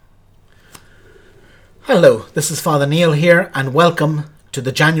Hello, this is Father Neil here, and welcome to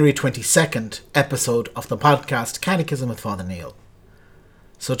the January 22nd episode of the podcast Catechism with Father Neil.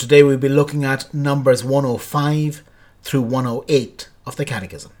 So today we'll be looking at numbers 105 through 108 of the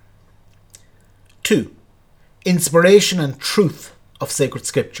Catechism. 2. Inspiration and truth of sacred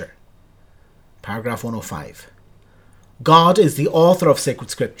scripture. Paragraph 105. God is the author of sacred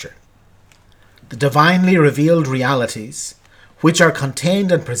scripture. The divinely revealed realities which are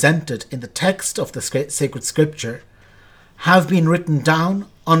contained and presented in the text of the sacred scripture, have been written down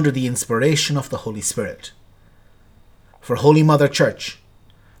under the inspiration of the Holy Spirit. For Holy Mother Church,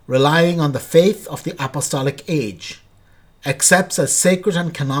 relying on the faith of the apostolic age, accepts as sacred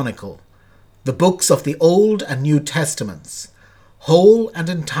and canonical the books of the Old and New Testaments, whole and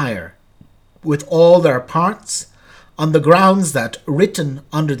entire, with all their parts, on the grounds that, written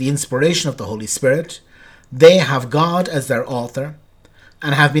under the inspiration of the Holy Spirit, they have God as their author,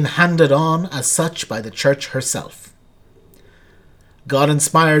 and have been handed on as such by the Church herself. God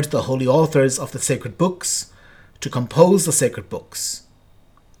inspired the holy authors of the sacred books to compose the sacred books.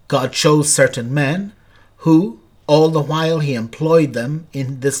 God chose certain men who, all the while he employed them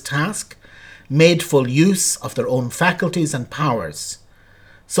in this task, made full use of their own faculties and powers,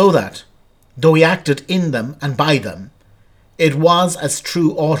 so that, though he acted in them and by them, it was as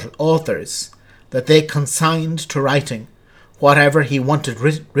true authors that they consigned to writing whatever he wanted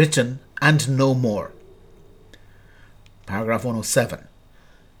written and no more. Paragraph 107.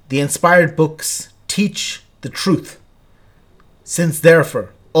 The inspired books teach the truth. Since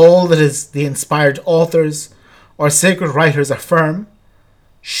therefore all that is the inspired authors or sacred writers affirm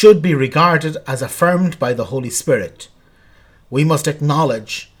should be regarded as affirmed by the Holy Spirit, we must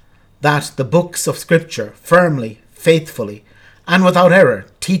acknowledge that the books of Scripture firmly, faithfully, and without error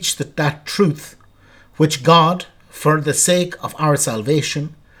teach that truth which God, for the sake of our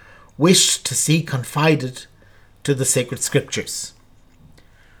salvation, wished to see confided to the sacred scriptures.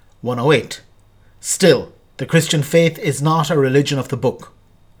 108. Still, the Christian faith is not a religion of the book.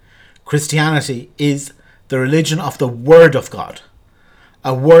 Christianity is the religion of the Word of God,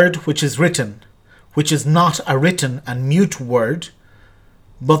 a word which is written, which is not a written and mute word,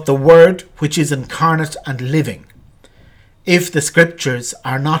 but the Word which is incarnate and living. If the scriptures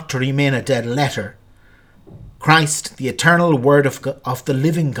are not to remain a dead letter, Christ, the eternal Word of the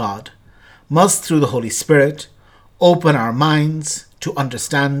living God, must, through the Holy Spirit, open our minds to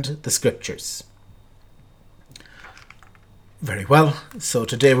understand the Scriptures. Very well. So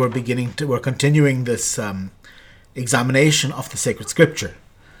today we're continuing this examination of the sacred Scripture,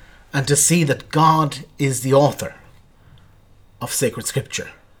 and to see that God is the author of sacred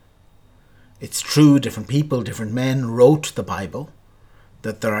Scripture. It's true, different people, different men wrote the Bible,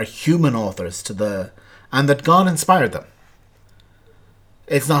 that there are human authors and that God inspired them.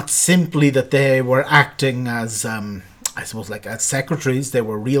 It's not simply that they were acting as, as secretaries. They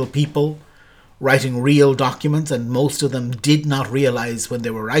were real people writing real documents, and most of them did not realize when they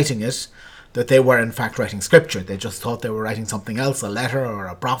were writing it that they were in fact writing scripture. They just thought they were writing something else, a letter or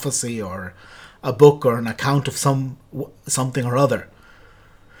a prophecy or a book or an account of something or other.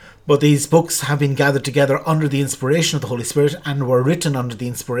 But these books have been gathered together under the inspiration of the Holy Spirit and were written under the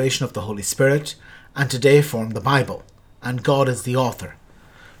inspiration of the Holy Spirit, and today form the Bible, and God is the author.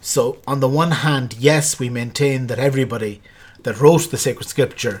 So, on the one hand, yes, we maintain that everybody that wrote the sacred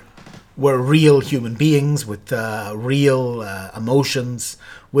scripture were real human beings with real emotions,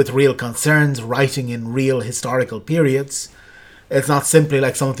 with real concerns, writing in real historical periods. It's not simply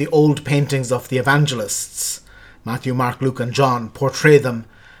like some of the old paintings of the evangelists, Matthew, Mark, Luke, and John, portray them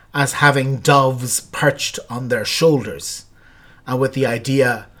as having doves perched on their shoulders, and with the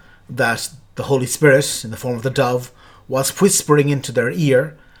idea that the Holy Spirit, in the form of the dove, was whispering into their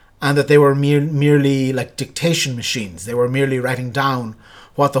ear, and that they were merely like dictation machines. They were merely writing down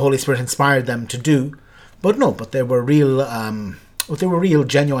what the Holy Spirit inspired them to do. But they were real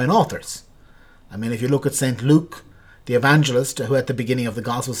genuine authors. I mean, if you look at St. Luke, the evangelist, who at the beginning of the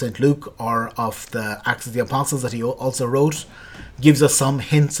Gospel of St. Luke, or of the Acts of the Apostles that he also wrote, gives us some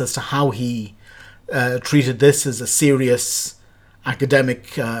hints as to how he treated this as a serious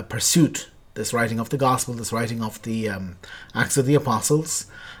academic pursuit, this writing of the Gospel, this writing of the Acts of the Apostles,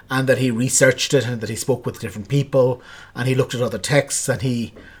 and that he researched it, and that he spoke with different people, and he looked at other texts, and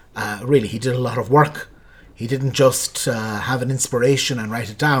he did a lot of work. He didn't just have an inspiration and write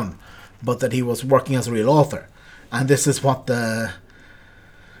it down, but that he was working as a real author. And this is what the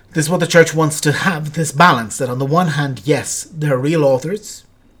Church wants to have, this balance, that on the one hand, yes, they're real authors,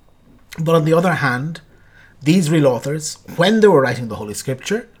 but on the other hand, these real authors, when they were writing the Holy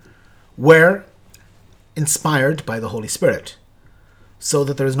Scripture, were inspired by the Holy Spirit, so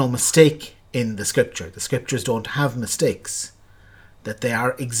that there is no mistake in the Scripture. The Scriptures don't have mistakes, that they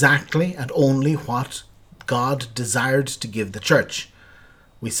are exactly and only what God desired to give the church.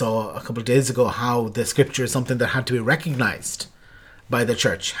 We saw a couple of days ago how the Scripture is something that had to be recognized by the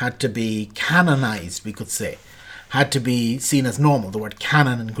church, had to be canonized, we could say, had to be seen as normal. The word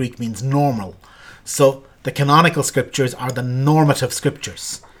canon in Greek means normal. So the canonical Scriptures are the normative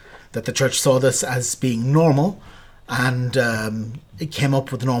Scriptures, that the church saw this as being normal, and it came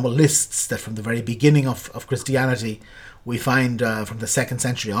up with normal lists that from the very beginning of Christianity, we find from the 2nd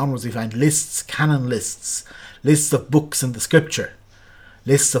century onwards, we find lists, canon lists, lists of books in the Scripture,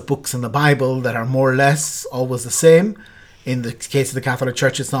 lists of books in the Bible that are more or less always the same. In the case of the Catholic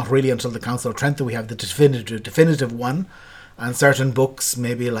Church, it's not really until the Council of Trent that we have the definitive one, and certain books,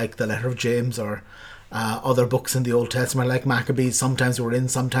 maybe like the Letter of James or other books in the Old Testament like Maccabees, sometimes were in,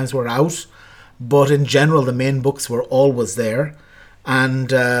 sometimes were out. But in general, the main books were always there, and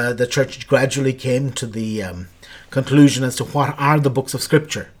the church gradually came to the conclusion as to what are the books of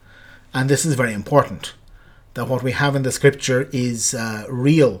Scripture. And this is very important, that what we have in the Scripture is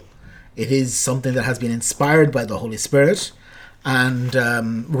real. It is something that has been inspired by the Holy Spirit and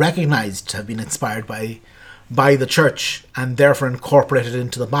recognized to have been inspired by the church and therefore incorporated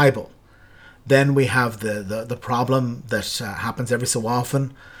into the Bible. Then we have the problem that happens every so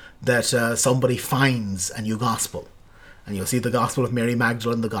often, that somebody finds a new gospel. And you'll see the gospel of Mary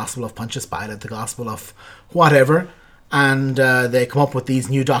Magdalene, the gospel of Pontius Pilate, the gospel of whatever, and they come up with these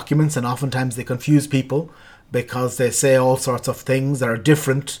new documents, and oftentimes they confuse people because they say all sorts of things that are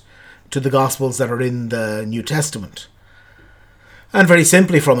different to the gospels that are in the New Testament. And very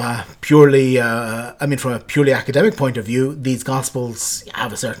simply, from a purely academic point of view, these gospels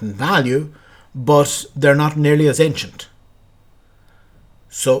have a certain value, but they're not nearly as ancient.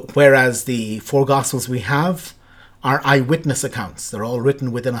 So, whereas the 4 Gospels we have are eyewitness accounts, they're all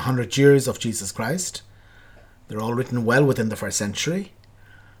written within 100 years of Jesus Christ. They're all written well within the 1st century.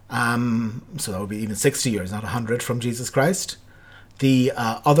 So that would be even 60 years, not 100 from Jesus Christ. The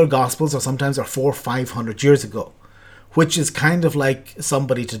other Gospels are sometimes 400 or 500 years ago, which is kind of like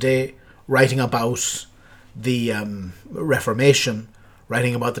somebody today writing about the Reformation,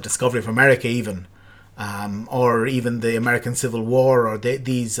 writing about the discovery of America even, or even the American Civil War, or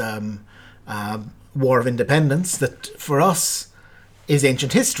these War of Independence, that for us is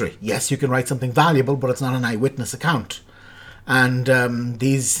ancient history. Yes, you can write something valuable, but it's not an eyewitness account. And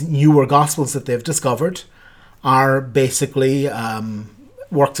these newer Gospels that they've discovered are basically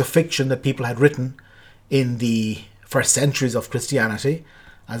works of fiction that people had written in the first centuries of Christianity.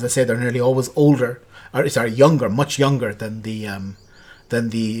 As I say, they're nearly always younger, much younger than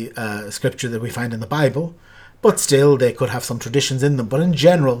the Scripture that we find in the Bible, but still they could have some traditions in them. But in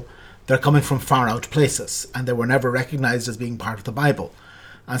general, they're coming from far out places, and they were never recognized as being part of the Bible.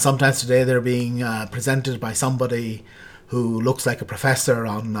 And sometimes today they're being presented by somebody who looks like a professor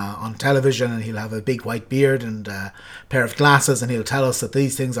on television, and he'll have a big white beard and a pair of glasses, and he'll tell us that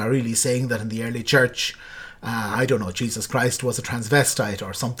these things are really saying that in the early church, Jesus Christ was a transvestite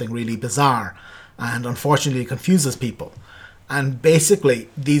or something really bizarre, and unfortunately it confuses people. And basically,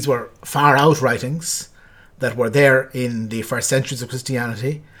 these were far out writings that were there in the first centuries of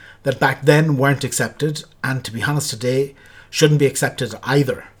Christianity that back then weren't accepted, and to be honest today, shouldn't be accepted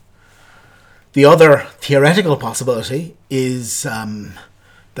either. The other theoretical possibility is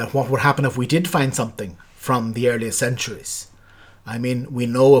that what would happen if we did find something from the earliest centuries. I mean, we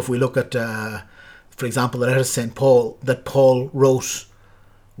know if we look at, for example, the letter of St. Paul, that Paul wrote.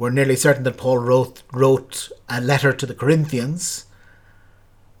 We're nearly certain that Paul wrote a letter to the Corinthians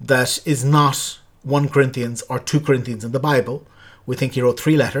that is not 1 Corinthians or 2 Corinthians in the Bible. We think he wrote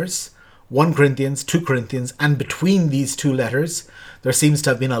 3 letters, 1 Corinthians, 2 Corinthians, and between these 2 letters, there seems to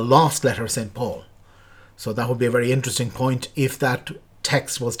have been a lost letter of St. Paul. So that would be a very interesting point if that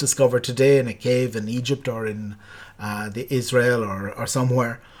text was discovered today in a cave in Egypt or in Israel or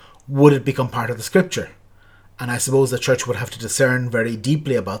somewhere. Would it become part of the Scripture? And I suppose the church would have to discern very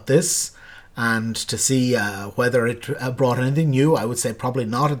deeply about this and to see whether it brought anything new. I would say probably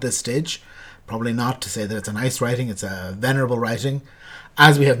not at this stage. Probably not to say that it's a nice writing, it's a venerable writing,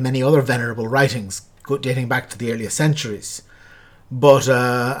 as we have many other venerable writings dating back to the earliest centuries. But,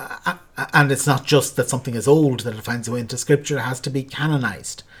 and it's not just that something is old that it finds a way into Scripture. It has to be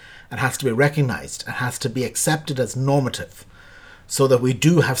canonized. It has to be recognized. It has to be accepted as normative. So that we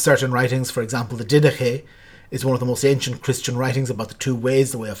do have certain writings, for example, the Didache is one of the most ancient Christian writings about the 2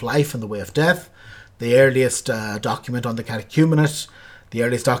 ways, the way of life and the way of death. The earliest document on the catechumenate, the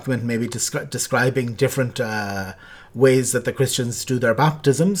earliest document maybe describing different ways that the Christians do their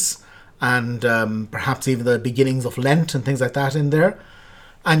baptisms, and perhaps even the beginnings of Lent and things like that in there.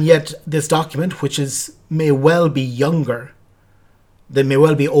 And yet this document, which may well be younger, they may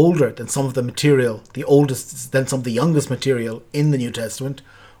well be older than some of the material, the oldest than some of the youngest material in the New Testament,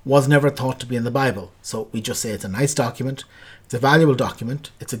 was never thought to be in the Bible. So we just say it's a nice document, it's a valuable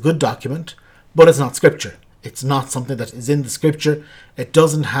document, it's a good document, but it's not Scripture. It's not something that is in the Scripture. It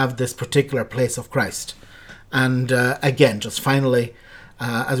doesn't have this particular place of Christ. And again, just finally,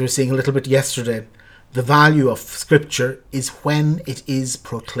 as we were seeing a little bit yesterday, the value of Scripture is when it is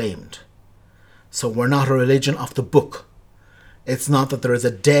proclaimed. So we're not a religion of the book. It's not that there is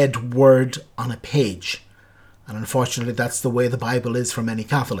a dead word on a page. And unfortunately, that's the way the Bible is for many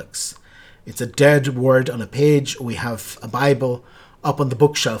Catholics. It's a dead word on a page. We have a Bible up on the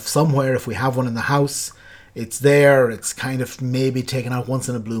bookshelf somewhere, if we have one in the house. It's there. It's kind of maybe taken out once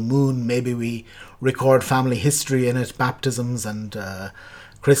in a blue moon. Maybe we record family history in it, baptisms and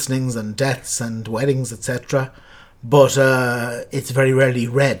christenings and deaths and weddings, etc. But it's very rarely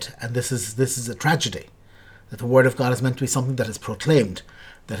read, and this is a tragedy. That the Word of God is meant to be something that is proclaimed,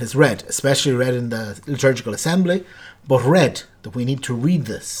 that is read, especially read in the liturgical assembly, but read, that we need to read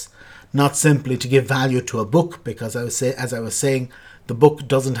this, not simply to give value to a book, because as I was saying, the book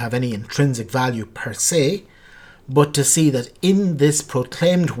doesn't have any intrinsic value per se, but to see that in this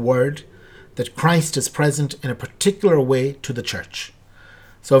proclaimed word, that Christ is present in a particular way to the church.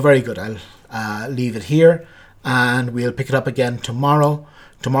 So very good. I'll leave it here, and we'll pick it up again tomorrow.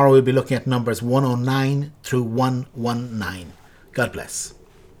 Tomorrow we'll be looking at numbers 109 through 119. God bless.